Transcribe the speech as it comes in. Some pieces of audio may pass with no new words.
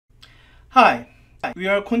Hi, we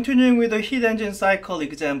are continuing with the heat engine cycle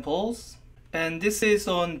examples, and this is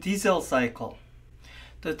on diesel cycle.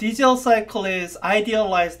 The diesel cycle is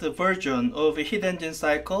idealized version of a heat engine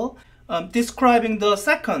cycle, describing the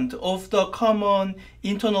second of the common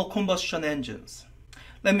internal combustion engines.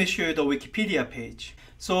 Let me show you the Wikipedia page.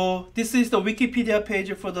 So this is the Wikipedia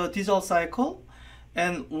page for the diesel cycle,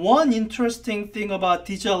 and one interesting thing about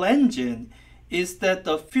diesel engine is that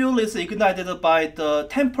the fuel is ignited by the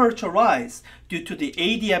temperature rise due to the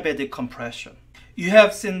adiabatic compression. You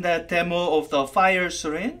have seen that demo of the fire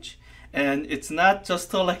syringe, and it's not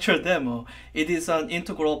just a lecture demo, it is an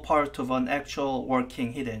integral part of an actual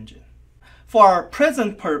working heat engine. For our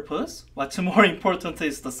present purpose, what's more important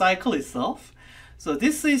is the cycle itself. So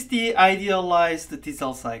this is the idealized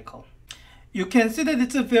diesel cycle. You can see that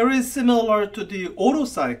it's very similar to the Otto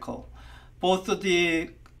cycle. Both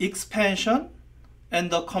the expansion and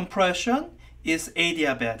the compression is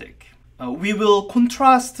adiabatic. We will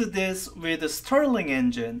contrast this with the Stirling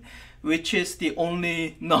engine, which is the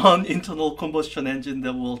only non-internal combustion engine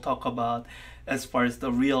that we'll talk about as far as the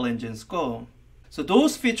real engines go. So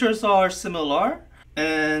those features are similar,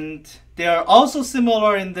 and they are also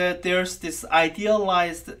similar in that there's this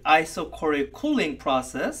idealized isochoric cooling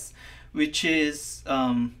process, which is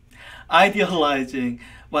idealizing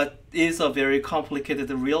what is a very complicated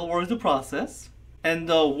real-world process. And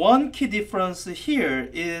the one key difference here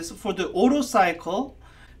is for the Otto cycle,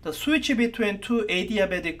 the switch between two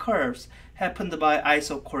adiabatic curves happened by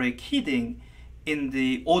isochoric heating in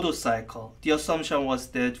the Otto cycle. The assumption was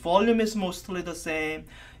that volume is mostly the same,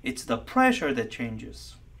 it's the pressure that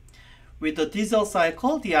changes. With the diesel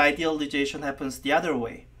cycle, the idealization happens the other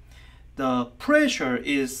way. The pressure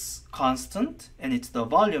is constant and it's the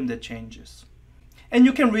volume that changes. And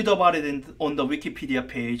you can read about it on the Wikipedia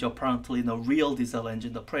page. Apparently in a real diesel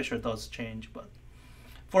engine, the pressure does change. But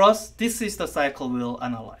for us, this is the cycle we'll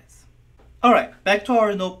analyze. All right, back to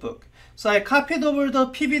our notebook. So I copied over the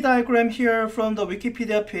PV diagram here from the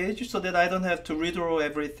Wikipedia page so that I don't have to redraw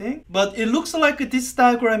everything. But it looks like this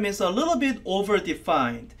diagram is a little bit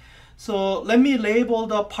overdefined. So let me label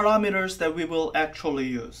the parameters that we will actually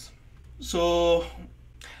use. So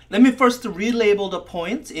let me first relabel the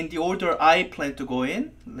points in the order I plan to go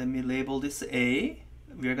in. Let me label this A.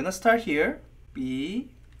 We're gonna start here.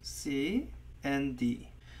 B, C, and D.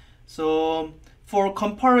 So for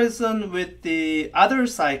comparison with the other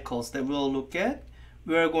cycles that we'll look at,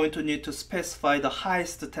 we are going to need to specify the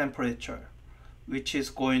highest temperature, which is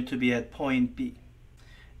going to be at point B.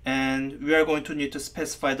 And we are going to need to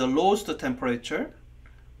specify the lowest temperature,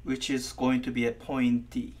 which is going to be at point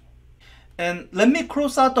D. And let me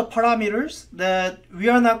cross out the parameters that we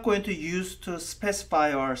are not going to use to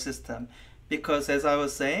specify our system, because as I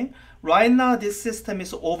was saying, right now this system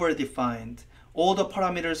is overdefined. All the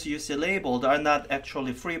parameters you see labeled are not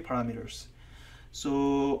actually free parameters.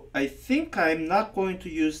 So I think I'm not going to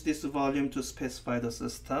use this volume to specify the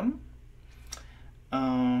system.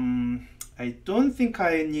 I don't think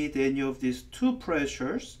I need any of these two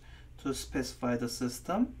pressures to specify the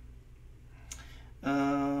system.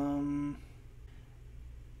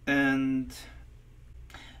 And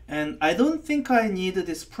I don't think I need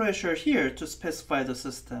this pressure here to specify the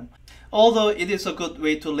system. Although it is a good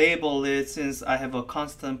way to label it since I have a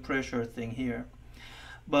constant pressure thing here.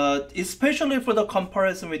 But especially for the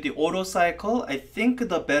comparison with the Otto cycle, I think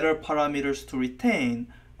the better parameters to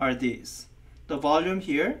retain are these. The volume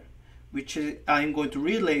here, which I'm going to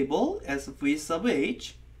relabel as V sub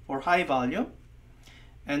H for high volume,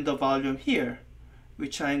 and the volume here,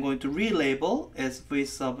 which I'm going to relabel as V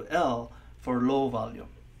sub L for low volume.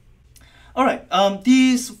 All right,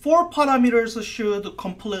 these four parameters should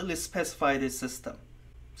completely specify this system.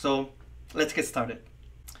 So let's get started.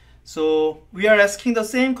 So we are asking the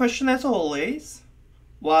same question as always.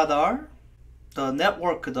 What are the net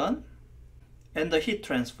work done and the heat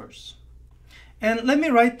transfers? And let me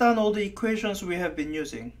write down all the equations we have been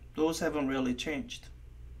using. Those haven't really changed.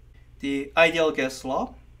 The ideal gas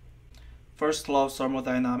law, first law of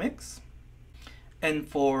thermodynamics, and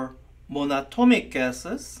for monatomic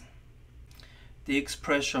gases, the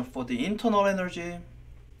expression for the internal energy,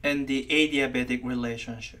 and the adiabatic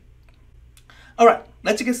relationship. All right,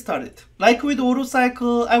 let's get started. Like with Otto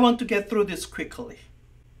cycle, I want to get through this quickly.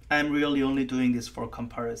 I'm really only doing this for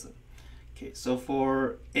comparison. Okay, so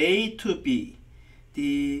for A to B,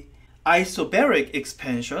 the isobaric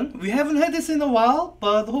expansion, we haven't had this in a while,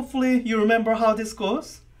 but hopefully you remember how this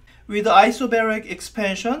goes. With the isobaric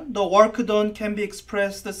expansion, the work done can be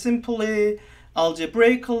expressed simply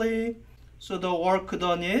algebraically. So the work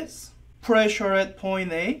done is pressure at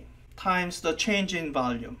point A times the change in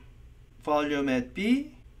volume. Volume at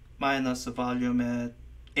B minus volume at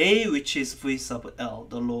A, which is V sub L,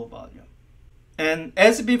 the low volume. And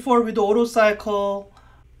as before with the Otto cycle,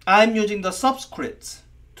 I'm using the subscripts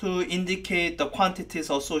to indicate the quantities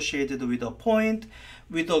associated with a point,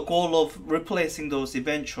 with the goal of replacing those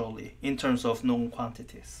eventually in terms of known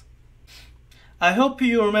quantities. I hope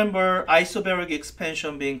you remember isobaric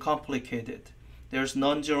expansion being complicated. There's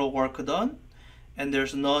non-zero work done, and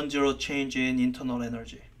there's non-zero change in internal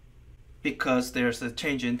energy, because there's a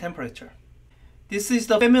change in temperature. This is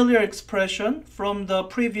the familiar expression from the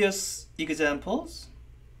previous examples.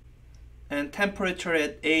 And temperature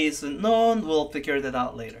at A is known, we'll figure that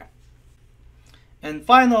out later. And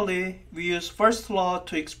finally, we use first law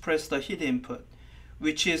to express the heat input,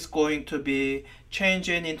 which is going to be change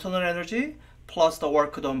in internal energy plus the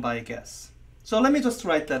work done by gas. So let me just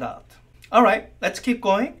write that out. All right, let's keep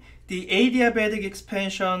going. The adiabatic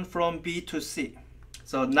expansion from B to C.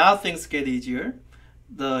 So now things get easier.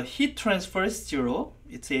 The heat transfer is zero,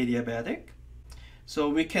 it's adiabatic. So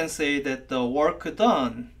we can say that the work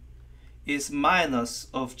done is minus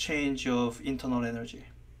of change of internal energy.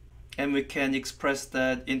 And we can express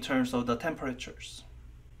that in terms of the temperatures.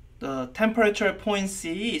 The temperature at point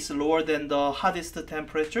C is lower than the hottest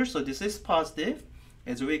temperature, so this is positive,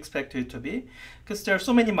 as we expect it to be. Because there are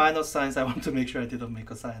so many minus signs, I want to make sure I didn't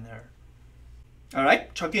make a sign error. All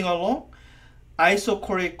right, chugging along.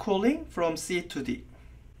 Isochoric cooling from C to D.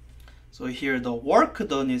 So here the work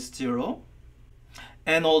done is zero,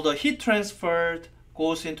 and all the heat transferred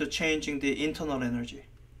goes into changing the internal energy.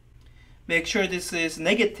 Make sure this is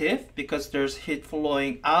negative because there's heat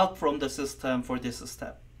flowing out from the system for this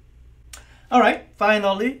step. All right,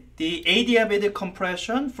 finally, the adiabatic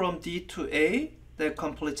compression from D to A that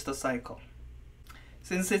completes the cycle.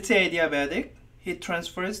 Since it's adiabatic, heat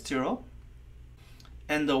transfer is zero,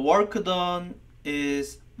 and the work done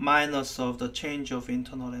is minus of the change of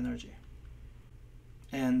internal energy.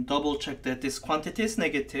 And double check that this quantity is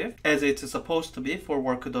negative, as it's supposed to be for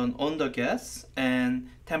work done on the gas, and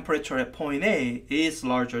temperature at point A is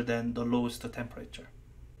larger than the lowest temperature.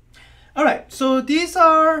 All right, so these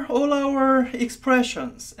are all our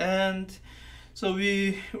expressions, and so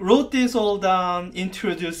we wrote this all down,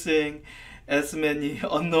 introducing as many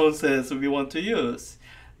unknowns as we want to use.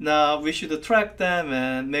 Now we should track them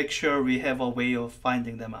and make sure we have a way of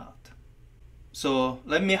finding them out. So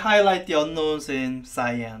let me highlight the unknowns in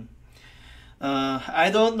cyan. I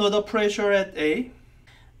don't know the pressure at A.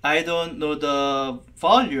 I don't know the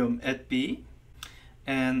volume at B.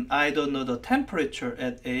 And I don't know the temperature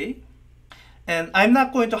at A. And I'm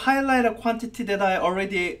not going to highlight a quantity that I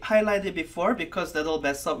already highlighted before because that'll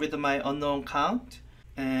mess up with my unknown count.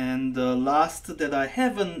 And the last that I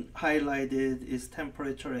haven't highlighted is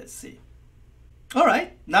temperature at C. All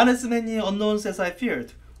right, not as many unknowns as I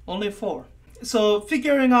feared, only 4. So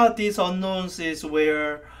figuring out these unknowns is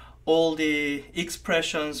where all the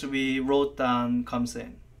expressions we wrote down comes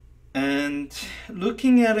in. And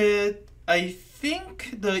looking at it, I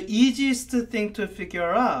think the easiest thing to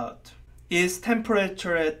figure out is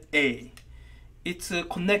temperature at A. It's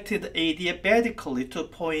connected adiabatically to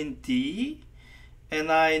point D,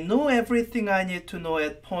 and I know everything I need to know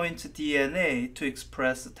at points D and A to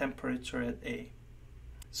express the temperature at A.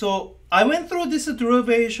 So I went through this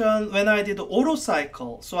derivation when I did the Otto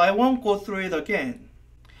cycle, so I won't go through it again.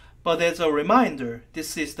 But as a reminder,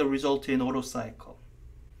 this is the result in Otto cycle.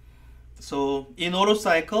 So in Otto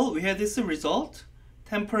cycle, we had this result.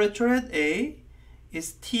 Temperature at A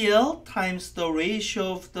is TL times the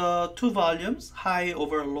ratio of the two volumes, high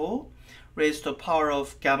over low, raised to the power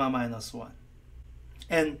of gamma minus 1.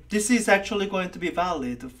 And this is actually going to be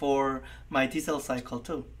valid for my diesel cycle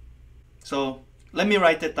too. So let me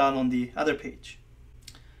write that down on the other page.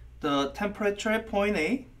 The temperature at point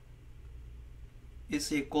A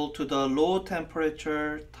is equal to the low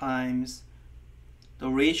temperature times the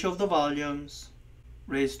ratio of the volumes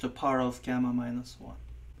raised to the power of gamma minus 1.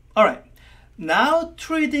 All right, now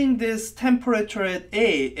treating this temperature at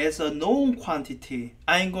A as a known quantity,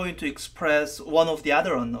 I'm going to express one of the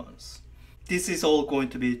other unknowns. This is all going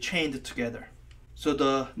to be chained together. So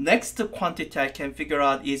the next quantity I can figure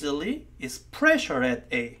out easily is pressure at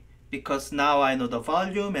A, because now I know the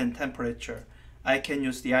volume and temperature. I can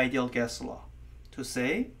use the ideal gas law to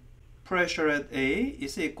say pressure at A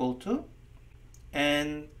is equal to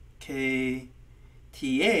NkTA,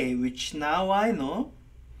 which now I know,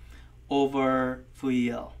 over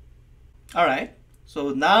VL. All right, so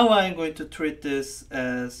now I'm going to treat this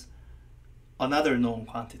as another known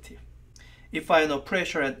quantity. If I know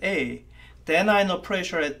pressure at A, then I know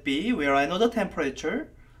pressure at B, where I know the temperature.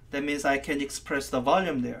 That means I can express the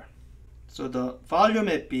volume there. So the volume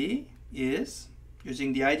at B is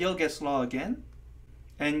using the ideal gas law again.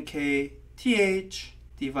 NkTH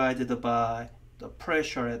divided by the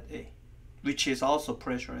pressure at A, which is also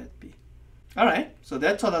pressure at B. Alright, so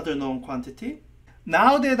that's another known quantity.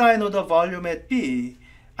 Now that I know the volume at B,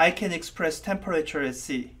 I can express temperature at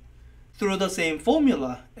C through the same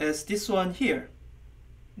formula as this one here.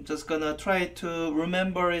 I'm just gonna try to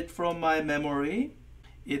remember it from my memory.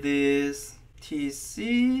 It is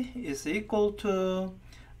Tc is equal to,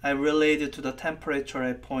 I relate it to the temperature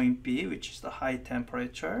at point B, which is the high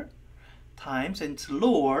temperature, times, and it's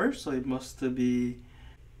lower, so it must be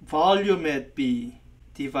volume at B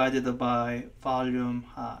divided by volume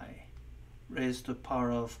high, raised to the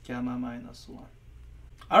power of gamma minus 1.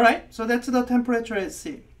 Alright, so that's the temperature at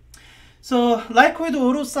C. So like with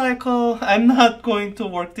Otto cycle, I'm not going to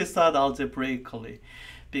work this out algebraically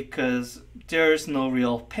because there's no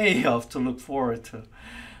real payoff to look forward to.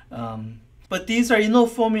 But these are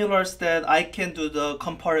enough formulas that I can do the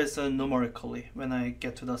comparison numerically when I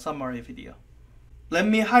get to the summary video. Let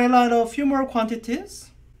me highlight a few more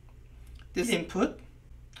quantities. This input,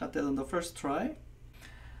 got that on the first try.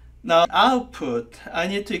 Now output, I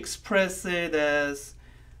need to express it as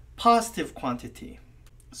positive quantity.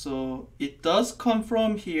 So it does come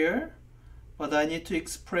from here, but I need to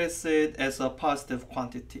express it as a positive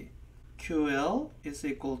quantity. QL is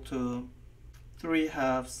equal to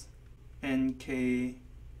 3/2 NK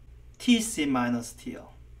TC minus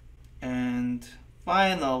TL. And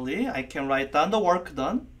finally, I can write down the work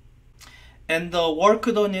done. And the work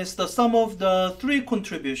done is the sum of the three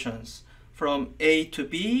contributions from A to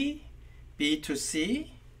B, B to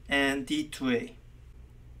C, and D to A.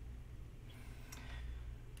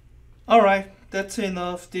 Alright, that's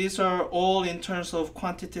enough. These are all in terms of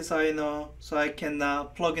quantities I know, so I can now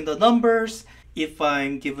plug in the numbers if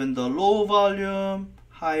I'm given the low volume,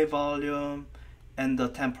 high volume, and the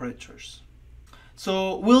temperatures.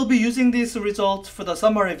 So we'll be using these results for the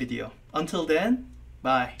summary video. Until then,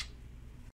 bye.